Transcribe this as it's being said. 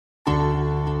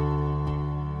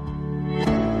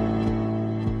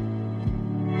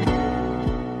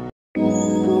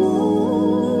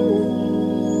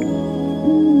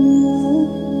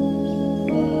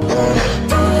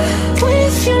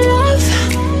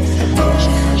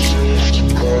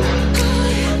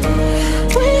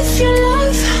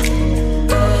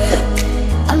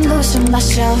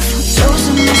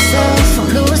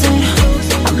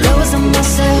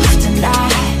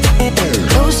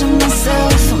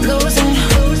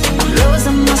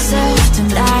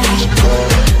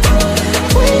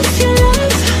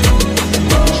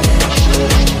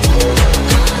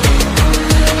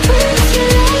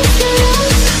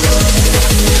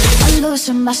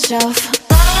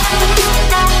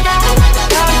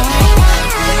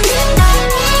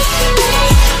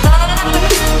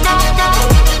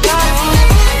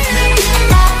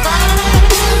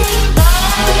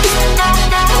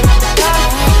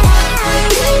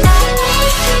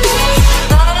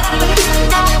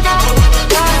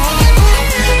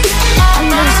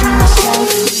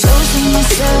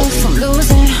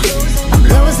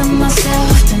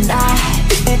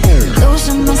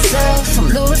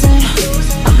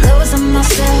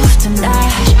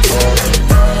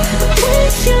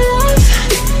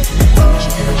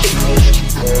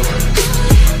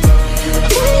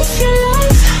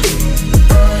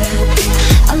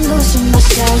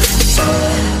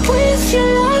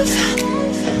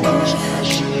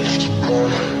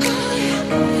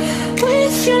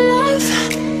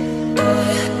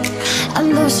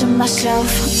losing myself,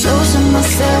 losing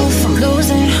myself,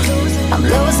 I'm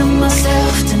losing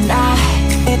myself tonight.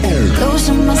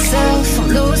 Losing myself,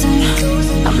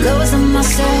 I'm losing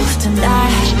myself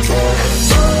tonight.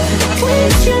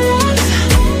 With your love,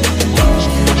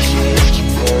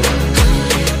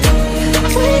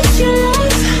 with your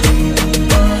love,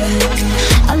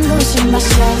 I'm losing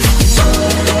myself.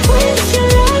 With your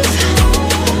love,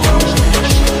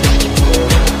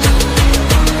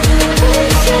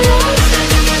 with your love,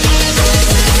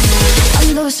 I'm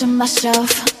losing myself.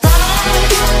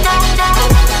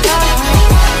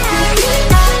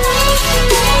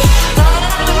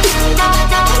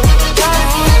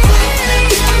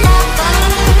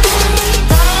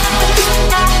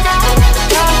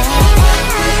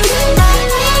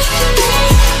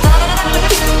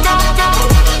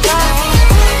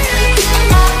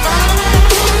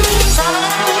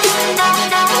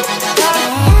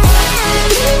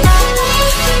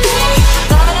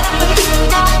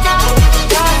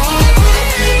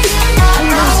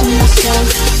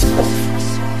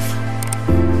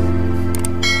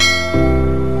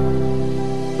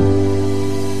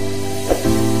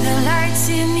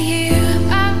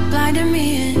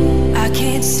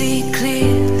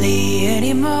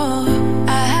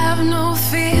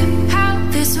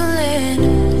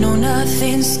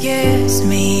 Nothing scares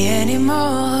me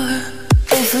anymore.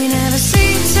 If we never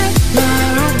see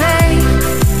tomorrow, babe,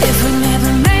 if we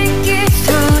never make it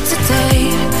through today,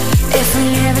 if we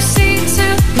never see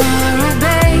tomorrow,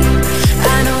 babe,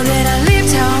 I know that I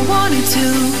lived how I wanted to.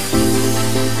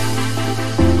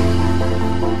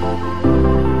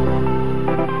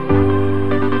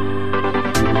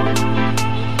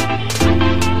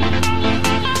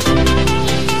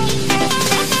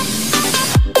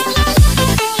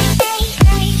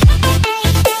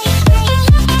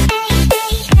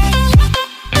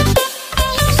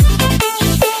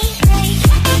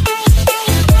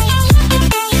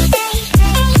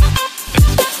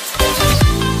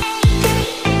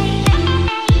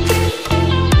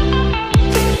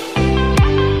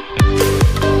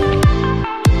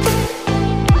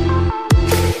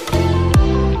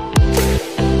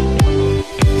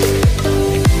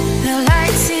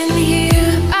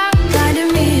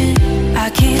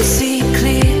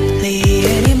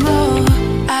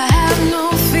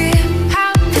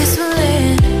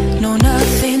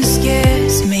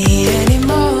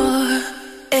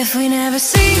 If we never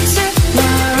see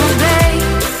tomorrow, babe,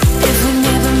 if we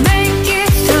never make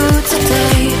it through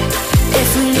today, if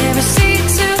we never see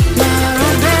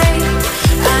tomorrow, babe,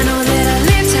 I know that I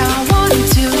lived how I wanted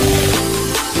to.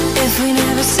 If we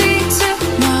never see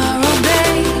tomorrow,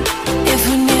 babe, if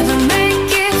we never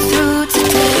make it through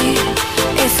today,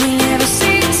 if we never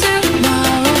see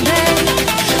tomorrow, babe,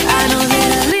 I know that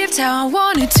I lived how I wanted to.